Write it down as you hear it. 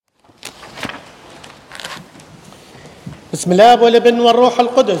بسم الله والابن والروح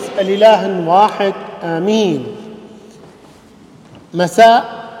القدس الإله واحد آمين. مساء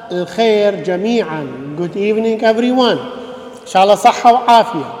الخير جميعا. Good evening everyone. إن شاء الله صحة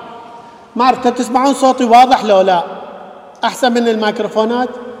وعافية. ما أعرف تسمعون صوتي واضح لو لا؟ أحسن من الميكروفونات؟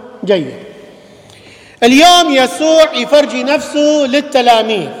 جيد. اليوم يسوع يفرجي نفسه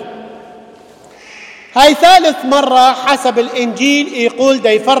للتلاميذ. هاي ثالث مرة حسب الإنجيل يقول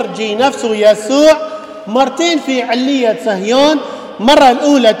دا يفرجي نفسه يسوع مرتين في علية صهيون. مرة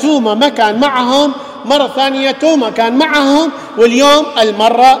الأولى توما ما كان معهم، مرة ثانية توما كان معهم، واليوم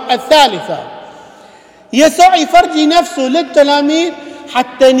المرة الثالثة. يسوع يفرجي نفسه للتلاميذ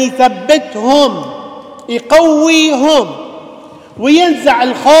حتى يثبتهم، يقويهم وينزع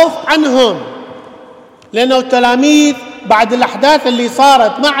الخوف عنهم، لأنه التلاميذ بعد الأحداث اللي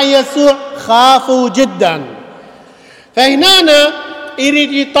صارت مع يسوع خافوا جدا. فهنا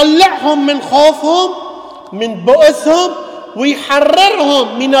يريد يطلعهم من خوفهم، من بؤسهم،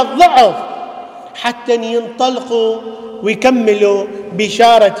 ويحررهم من الضعف حتى ينطلقوا ويكملوا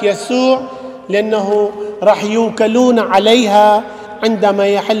بشارة يسوع، لأنه راح يوكلون عليها عندما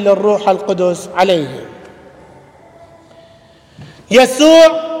يحل الروح القدس عليهم. يسوع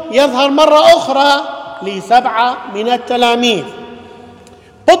يظهر مرة أخرى ل7 من التلاميذ.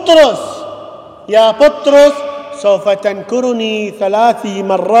 بطرس: يا بطرس سوف تنكرني 3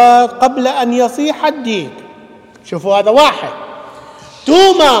 مرات قبل أن يصيح الديك. شوفوا هذا واحد.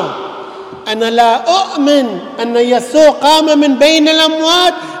 توما: أنا لا أؤمن أن يسوع قام من بين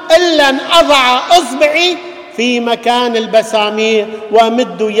الأموات إلا أن أضع إصبعي في مكان البسامير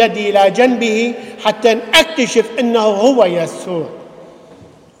وأمد يدي إلى جنبه حتى أكتشف أنه هو يسوع.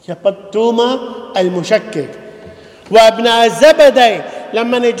 توما المشكك. وابناء زبدي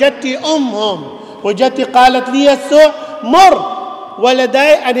لما جت أمهم وجت قالت لي يسوع: مر ولدي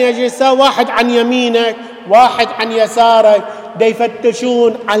أن يجلس واحد عن يمينك واحد عن يسارك،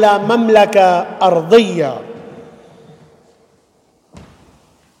 يفتشون على مملكة أرضية.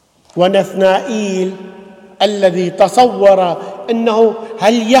 ونثنائيل الذي تصور أنه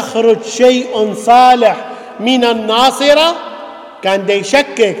هل يخرج شيء صالح من الناصرة، كان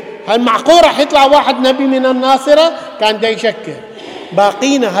يشكك هل معقول راح يطلع واحد نبي من الناصرة، كان يشكك.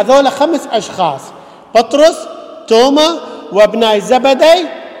 باقين هذول 5 أشخاص: بطرس، توما، وابناء زبدي،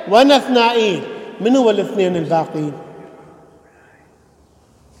 ونثنائيل. من هو الاثنين الباقين؟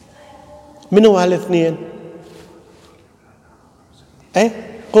 من هو هالاثنين؟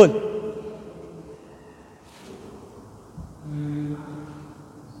 قل.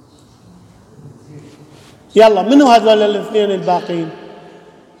 يلا، من هو هذول الاثنين الباقين؟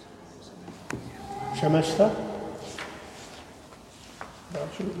 شمشته؟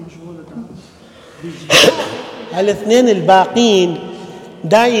 الاثنين الباقين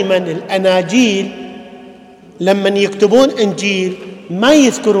دائما الأناجيل لما يكتبون إنجيل ما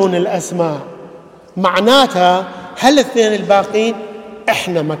يذكرون الأسماء، معناتها هالاثنين الباقين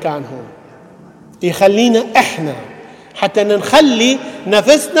إحنا مكانهم، يخلينا إحنا حتى نخلي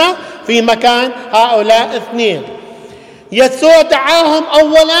نفسنا في مكان هؤلاء 2. يسوع دعاهم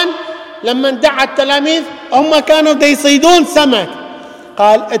أولا لما دعا التلاميذ، هم كانوا يصيدون سمك،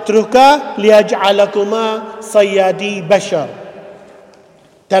 قال: اتركا ليجعلكما صيادي بشر.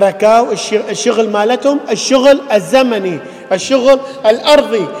 تركوا الشغل مالتهم، الشغل الزمني، الشغل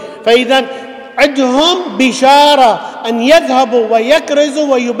الأرضي. فإذا عندهم بشارة أن يذهبوا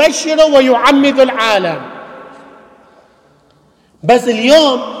ويكرزوا ويبشروا ويعمدوا العالم. بس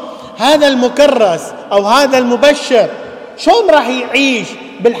اليوم هذا المكرس أو هذا المبشر شلون راح يعيش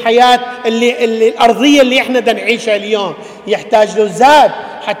بالحياة اللي الأرضية اللي احنا نعيشها اليوم؟ يحتاج له زاد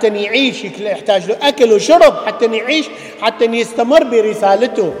حتى يعيش، يحتاج له أكل وشرب حتى يعيش، حتى يستمر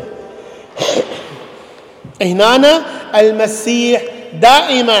برسالته. هنا المسيح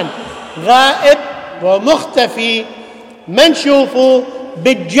دائما غائب ومختفي، ما نشوفه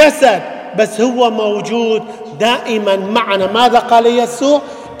بالجسد، بس هو موجود دائما معنا. ماذا قال يسوع؟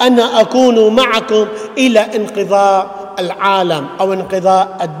 أنا أكون معكم إلى انقضاء العالم أو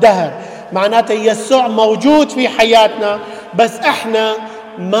انقضاء الدهر. معناته يسوع موجود في حياتنا، بس احنا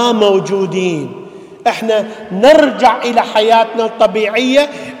ما موجودين. احنا نرجع إلى حياتنا الطبيعية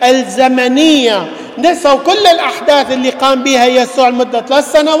الزمنية، نسوا كل الأحداث اللي قام بها يسوع لمدة 3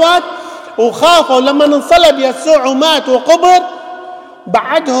 سنوات، وخافوا لما انصلب يسوع ومات وقبر،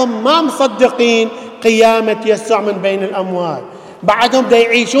 بعدهم ما مصدقين قيامة يسوع من بين الأموات، بعدهم دا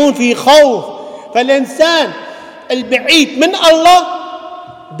يعيشون في خوف. فالإنسان البعيد من الله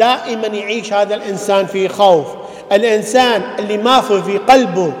دائما يعيش هذا الإنسان في خوف. الإنسان اللي ما في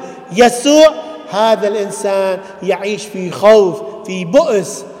قلبه يسوع، هذا الإنسان يعيش في خوف، في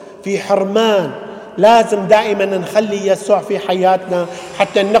بؤس، في حرمان. لازم دائما نخلي يسوع في حياتنا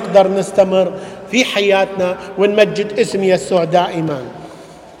حتى نقدر نستمر في حياتنا ونمجد اسم يسوع دائما.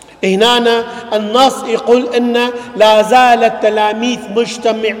 هنا النص يقول إن لا زال التلاميذ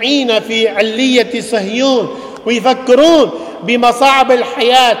مجتمعين في علية صهيون ويفكرون بمصاعب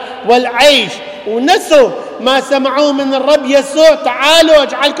الحياة والعيش، ونسوا ما سمعوه من الرب يسوع: تعالوا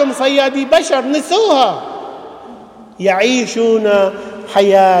أجعلكم صيادي بشر. نسوها. يعيشون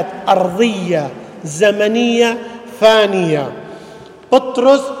حياة أرضية زمنية فانية.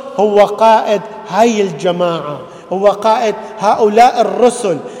 بطرس هو قائد هاي الجماعة، هو قائد هؤلاء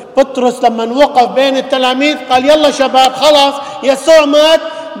الرسل. بطرس لما وقف بين التلاميذ قال: يلا شباب، خلاص يسوع مات،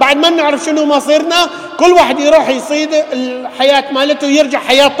 بعد ما نعرف شنو مصيرنا، كل واحد يروح يصيد الحياة مالته ويرجع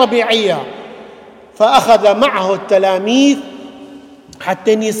حياة طبيعية. فأخذ معه التلاميذ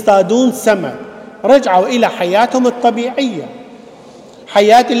حتى يصطادون سمك. رجعوا إلى حياتهم الطبيعية،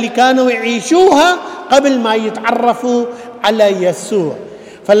 حياة اللي كانوا يعيشوها قبل ما يتعرفوا على يسوع.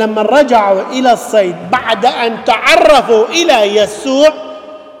 فلما رجعوا إلى الصيد بعد أن تعرفوا إلى يسوع،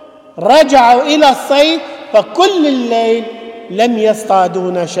 رجعوا إلى الصيد، فكل الليل لم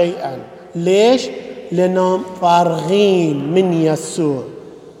يصطادون شيئا. ليش؟ لأنهم فارغين من يسوع.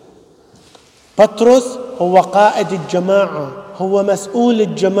 بطرس هو قائد الجماعة، هو مسؤول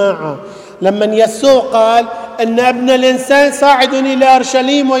الجماعة. لما يسوع قال أن ابن الإنسان صاعد إلى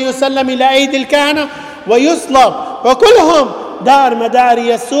أورشليم ويسلم إلى أيدي الكهنة ويصلب، وكلهم دار مدار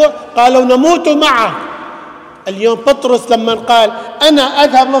يسوع قالوا نموت معه. اليوم بطرس لما قال أنا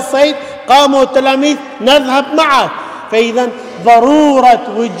أذهب للصيد، قاموا التلاميذ نذهب معه. فإذا ضرورة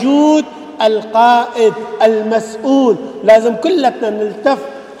وجود القائد المسؤول، لازم كلنا نلتف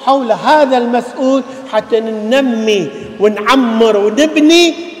حول هذا المسؤول حتى ننمي ونعمر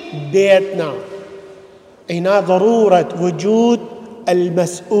ونبني بيتنا. هنا ضرورة وجود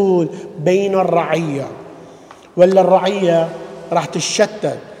المسؤول بين الرعية، ولا الرعية راح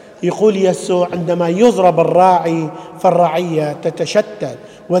تتشتت. يقول يسوع عندما يضرب الراعي فالرعية تتشتت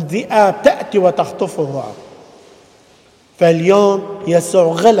والذئاب تأتي وتخطفها. فاليوم يسوع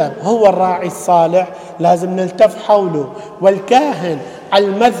غلب، هو الراعي الصالح، لازم نلتف حوله. والكاهن على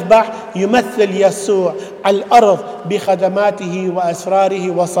المذبح يمثل يسوع على الأرض بخدماته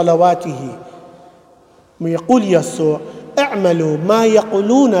وأسراره وصلواته. ويقول يسوع: اعملوا ما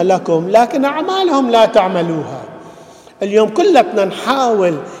يقولون لكم لكن أعمالهم لا تعملوها. اليوم كلنا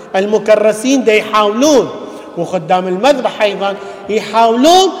نحاول، المكرسين دا يحاولون، وخدام المذبح أيضا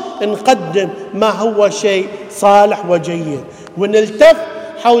يحاولون نقدم ما هو شيء صالح وجيد، ونلتف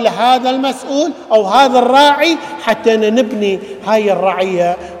حول هذا المسؤول أو هذا الراعي حتى نبني هاي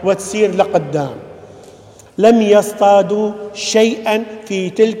الرعية وتسير لقدام. لم يصطادوا شيئا في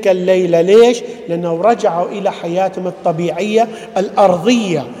تلك الليلة. ليش؟ لأنه رجعوا إلى حياتهم الطبيعية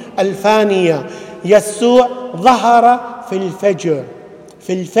الأرضية الفانية. يسوع ظهر في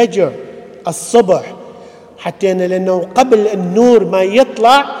الفجر الصبح، حتى لأنه قبل النور ما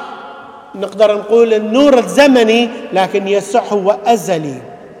يطلع نقدر نقول النور الزمني، لكن يسوع هو أزلي.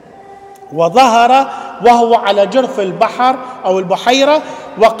 وظهر وهو على جرف البحر أو البحيرة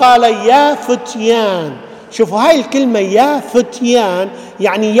وقال: يا فتيان. شوفوا هاي الكلمة يا فتيان،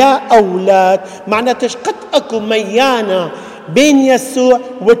 يعني يا أولاد. معناته قد أكو ميانة بين يسوع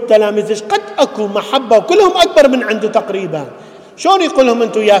والتلاميذ، قد أكو محبة، وكلهم أكبر من عنده تقريبا. شلون يقول لهم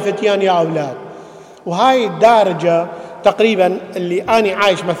أنتم يا فتيان يا أولاد؟ وهاي الدارجة تقريبا اللي أنا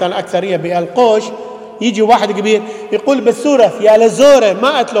عايش مثلا أكثرية بالقوش، يجي واحد كبير يقول بالسورة يا لزورة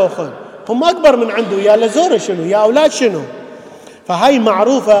ما أتلوخن، هم أكبر من عنده، يا لزورة شنو، يا أولاد شنو. فهاي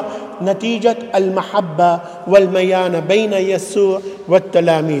معروفة نتيجة المحبة والميانة بين يسوع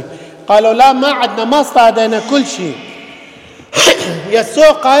والتلاميذ. قالوا لا ما عدنا، ما اصطادنا كل شيء. يسوع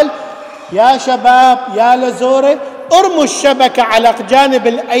قال: يا شباب يا لزورة ارموا الشبكة على الجانب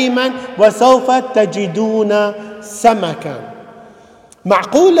الأيمن وسوف تجدون سمكا.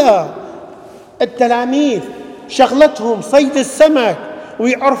 معقولة التلاميذ شغلتهم صيد السمك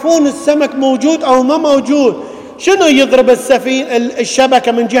ويعرفون السمك موجود أو ما موجود؟ شنو يضرب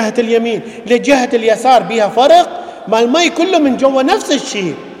الشبكة من جهة اليمين لجهة اليسار بها فرق؟ ما المي كله من جوا نفس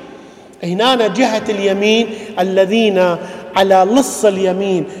الشيء. هنا جهة اليمين الذين على لص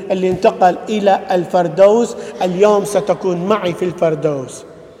اليمين اللي انتقل إلى الفردوس، اليوم ستكون معي في الفردوس.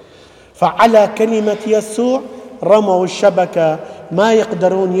 فعلى كلمة يسوع رموا الشبكة، ما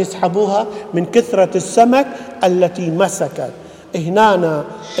يقدرون يسحبوها من كثرة السمك التي مسكت. هنا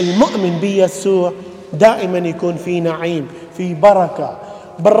المؤمن بيسوع دائما يكون في نعيم، في بركة.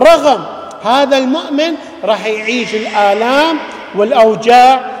 بالرغم هذا المؤمن راح يعيش الآلام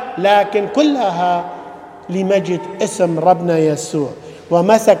والأوجاع، لكن كلها لمجد اسم ربنا يسوع.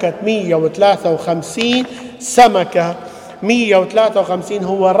 ومسكت 153 سمكة. 153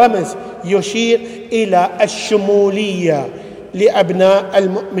 هو رمز يشير إلى الشمولية لأبناء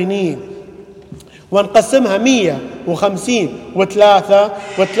المؤمنين. ونقسمها 150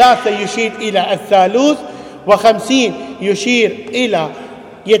 وثلاثة يشير إلى الثالوث، و50 يشير إلى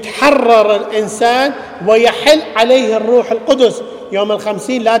يتحرر الإنسان ويحل عليه الروح القدس. يوم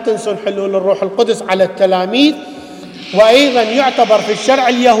 50 لا تنسون حلول الروح القدس على التلاميذ. وأيضا يعتبر في الشرع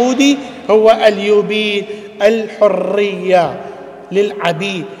اليهودي هو اليوبيل، الحرية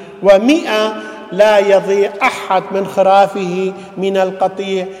للعبيد. 100 لا يضيع أحد من خرافه من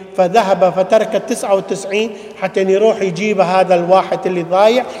القطيع، فذهب فترك 99 حتى يروح يجيب هذا الواحد اللي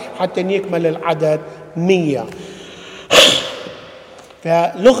ضايع حتى يكمل العدد 100.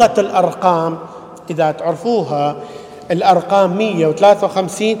 فلغة الأرقام إذا تعرفوها، الأرقام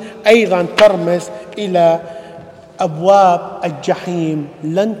 153 أيضا ترمز إلى أبواب الجحيم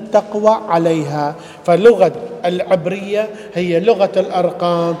لن تقوى عليها. فلغة العبرية هي لغة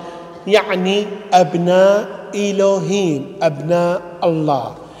الأرقام، يعني أبناء إلهيم، أبناء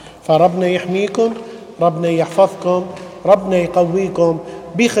الله. فربنا يحميكم، ربنا يحفظكم، ربنا يقويكم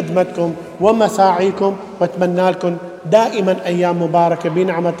بخدمتكم ومساعيكم، واتمنى لكم دائما أيام مباركة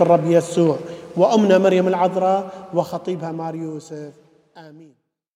بنعمة الرب يسوع وأمنا مريم العذراء وخطيبها مار يوسف. آمين.